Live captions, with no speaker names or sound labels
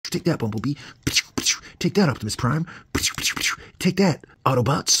Take that, Bumblebee. Take that, Optimus Prime. Take that,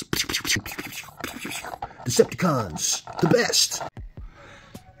 Autobots. Decepticons, the best.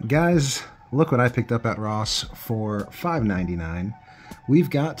 Guys, look what I picked up at Ross for $5.99. We've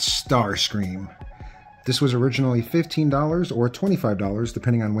got StarScream. This was originally $15 or $25,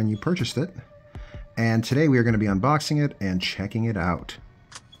 depending on when you purchased it. And today we are going to be unboxing it and checking it out.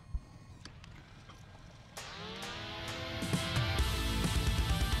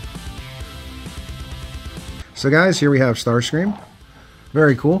 So guys, here we have StarScream.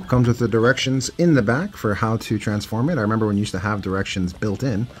 Very cool. Comes with the directions in the back for how to transform it. I remember when you used to have directions built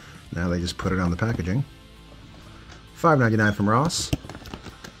in. Now they just put it on the packaging. $5.99 from Ross.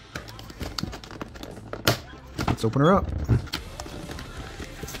 Let's open her up.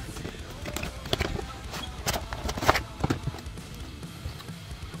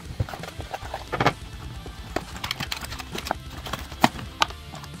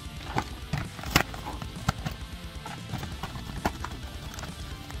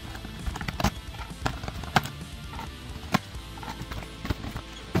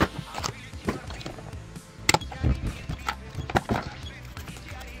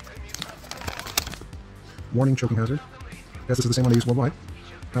 Warning, choking hazard. Guess this is the same one they use worldwide.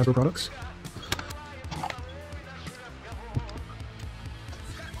 Hasbro products.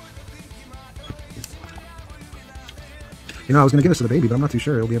 You know, I was going to give this to the baby, but I'm not too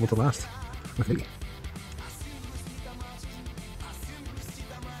sure it'll be able to last with baby.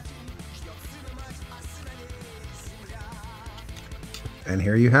 And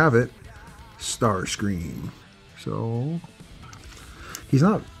here you have it, StarScream. So, he's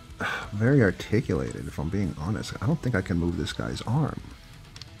not very articulated, if I'm being honest. I don't think I can move this guy's arm.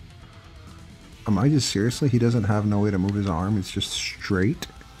 Am I just seriously? He doesn't have no way to move his arm. It's just straight.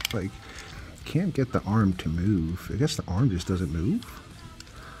 Like, can't get the arm to move. I guess the arm just doesn't move.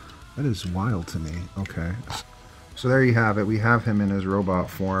 That is wild to me. Okay. So there you have it. We have him in his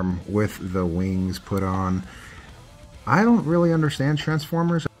robot form with the wings put on. I don't really understand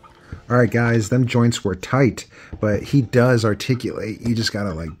Transformers. Alright guys, them joints were tight, but he does articulate. You just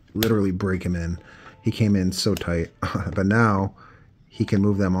gotta like literally break him in. He came in so tight, but now he can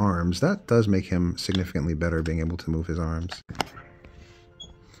move them arms. That does make him significantly better, being able to move his arms.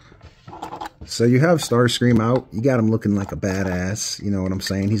 So you have StarScream out. You got him looking like a badass. You know what I'm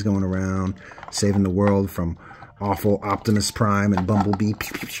saying? He's going around saving the world from awful Optimus Prime and Bumblebee.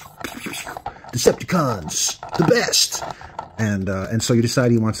 Decepticons, the best. And so you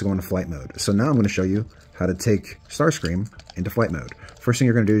decide he wants to go into flight mode. So now I'm going to show you how to take StarScream into flight mode. First thing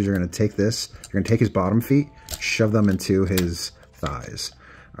you're going to do is you're going to take this, you're going to take his bottom feet, shove them into his thighs.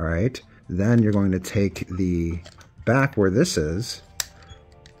 All right. Then you're going to take the back where this is,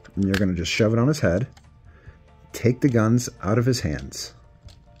 and you're going to just shove it on his head. Take the guns out of his hands.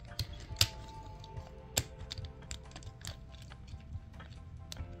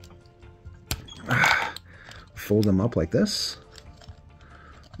 Fold them up like this.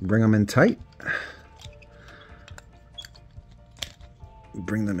 Bring them in tight.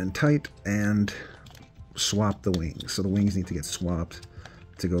 Bring them in tight and swap the wings. So the wings need to get swapped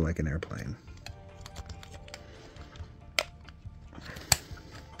to go like an airplane.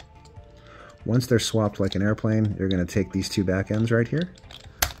 Once they're swapped like an airplane, you're going to take these two back ends right here.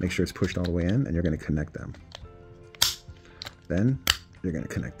 Make sure it's pushed all the way in, and you're going to connect them. Then you're going to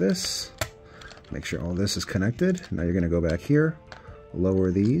connect this. Make sure all this is connected. Now you're going to go back here, lower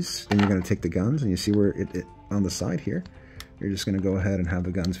these. Then you're going to take the guns, and you see where it on the side here. You're just going to go ahead and have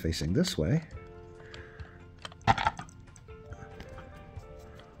the guns facing this way.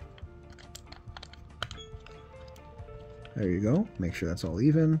 There you go. Make sure that's all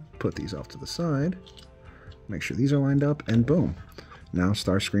even. Put these off to the side. Make sure these are lined up, and boom. Now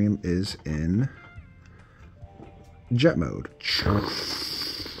StarScream is in jet mode.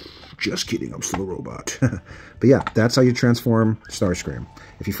 Just kidding, I'm still a robot. But yeah, that's how you transform StarScream.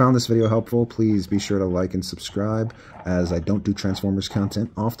 If you found this video helpful, please be sure to like and subscribe, as I don't do Transformers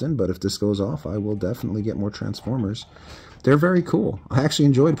content often, but if this goes off, I will definitely get more Transformers. They're very cool. I actually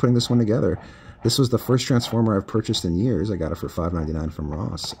enjoyed putting this one together. This was the first Transformer I've purchased in years. I got it for $5.99 from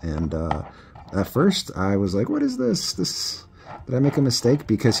Ross. And at first, I was like, what is this? Did I make a mistake?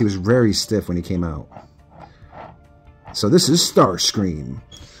 Because he was very stiff when he came out. So this is StarScream.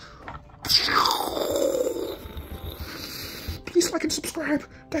 Please like and subscribe.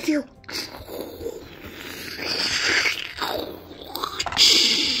 Thank you.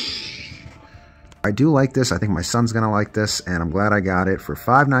 I do like this. I think my son's going to like this, and I'm glad I got it for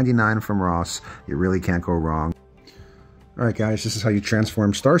 $5.99 from Ross. You really can't go wrong. Alright guys, this is how you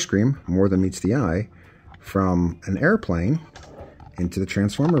transform StarScream, more than meets the eye, from an airplane into the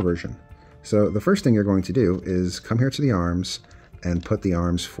Transformer version. So the first thing you're going to do is come here to the arms and put the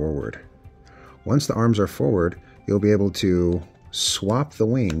arms forward. Once the arms are forward, you'll be able to swap the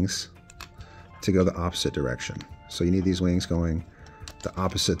wings to go the opposite direction. So you need these wings going the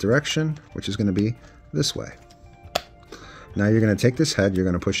opposite direction, which is going to be this way. Now you're going to take this head, you're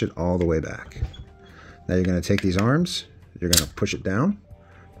going to push it all the way back. Now you're going to take these arms, you're going to push it down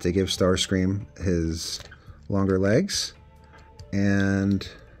to give StarScream his longer legs, and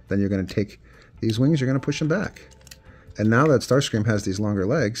then you're going to take these wings, you're going to push them back. And now that StarScream has these longer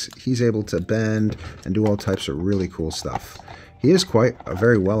legs, he's able to bend and do all types of really cool stuff. He is quite a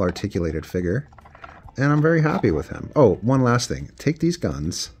very well articulated figure, and I'm very happy with him. Oh, one last thing. Take these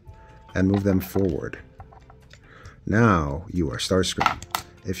guns and move them forward. Now you are StarScream.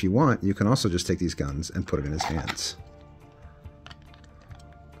 If you want, you can also just take these guns and put it in his hands.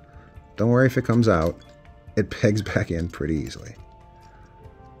 Don't worry if it comes out. It pegs back in pretty easily.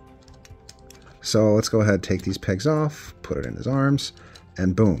 So let's go ahead, take these pegs off, put it in his arms,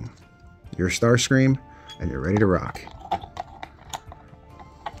 and boom. You're StarScream, and you're ready to rock.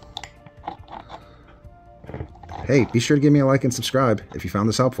 Hey, be sure to give me a like and subscribe if you found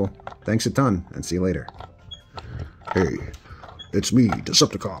this helpful. Thanks a ton, and see you later. Hey, it's me,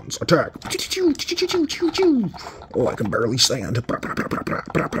 Decepticons. Attack! Oh, I can barely stand.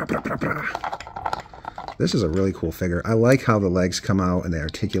 This is a really cool figure. I like how the legs come out and they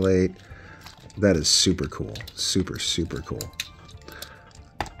articulate. That is super cool. Super, super cool.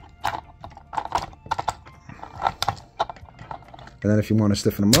 And then if you want to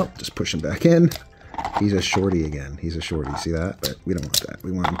stiffen him up, just push him back in. He's a shorty again. He's a shorty. See that? But we don't want that.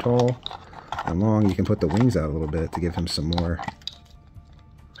 We want him tall and long. You can put the wings out a little bit to give him some more.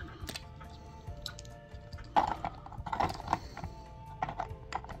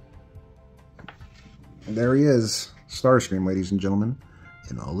 And there he is. StarScream, ladies and gentlemen,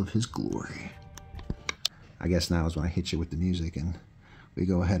 in all of his glory. I guess now is when I hit you with the music and we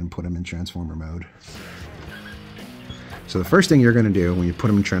go ahead and put him in Transformer mode. So the first thing you're going to do when you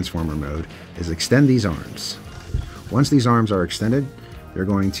put him in Transformer mode is extend these arms. Once these arms are extended, you're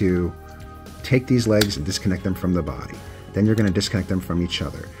going to take these legs and disconnect them from the body. Then you're going to disconnect them from each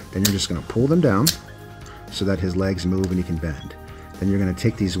other. Then you're just going to pull them down so that his legs move and he can bend. Then you're going to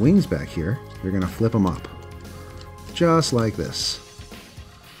take these wings back here, you're going to flip them up. Just like this.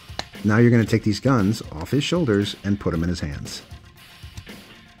 Now you're going to take these guns off his shoulders and put them in his hands.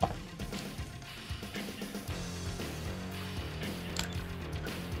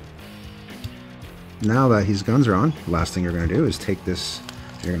 Now that his guns are on, the last thing you're going to do is take this,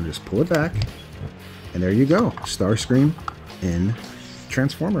 you're going to just pull it back, and there you go, StarScream in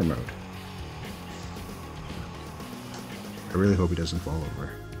Transformer mode. I really hope he doesn't fall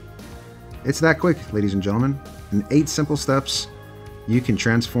over. It's that quick, ladies and gentlemen. In 8 simple steps, you can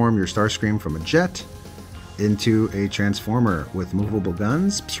transform your StarScream from a jet into a Transformer with movable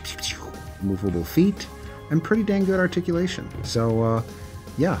guns, movable feet, and pretty dang good articulation. So,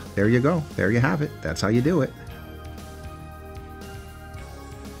 yeah, there you go. There you have it. That's how you do it.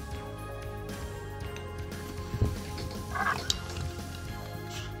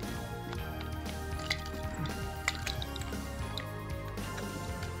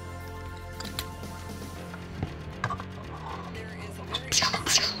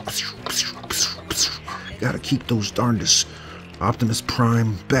 Gotta keep those darndest Optimus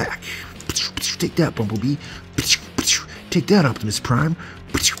Prime back. Take that, Bumblebee. Take that, Optimus Prime.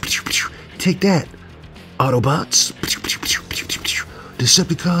 Take that, Autobots.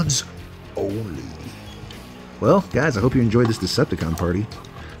 Decepticons only. Well, guys, I hope you enjoyed this Decepticon party.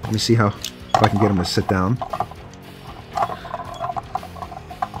 Let me see if I can get him to sit down.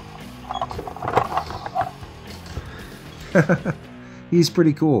 He's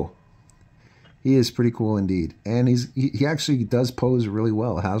pretty cool. He is pretty cool indeed. And he actually does pose really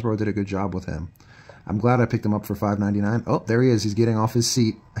well. Hasbro did a good job with him. I'm glad I picked him up for $5.99. Oh, there he is. He's getting off his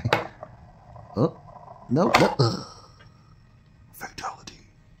seat. Oh, no. Fatality.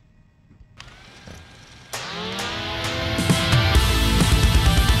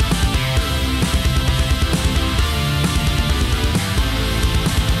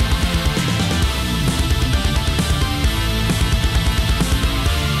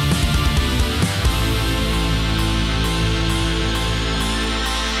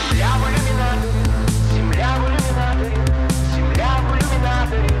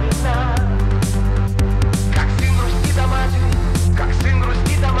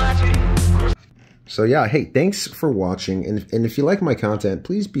 So yeah, hey, thanks for watching, and if you like my content,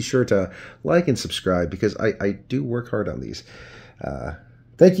 please be sure to like and subscribe, because I do work hard on these.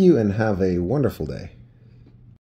 Thank you, and have a wonderful day.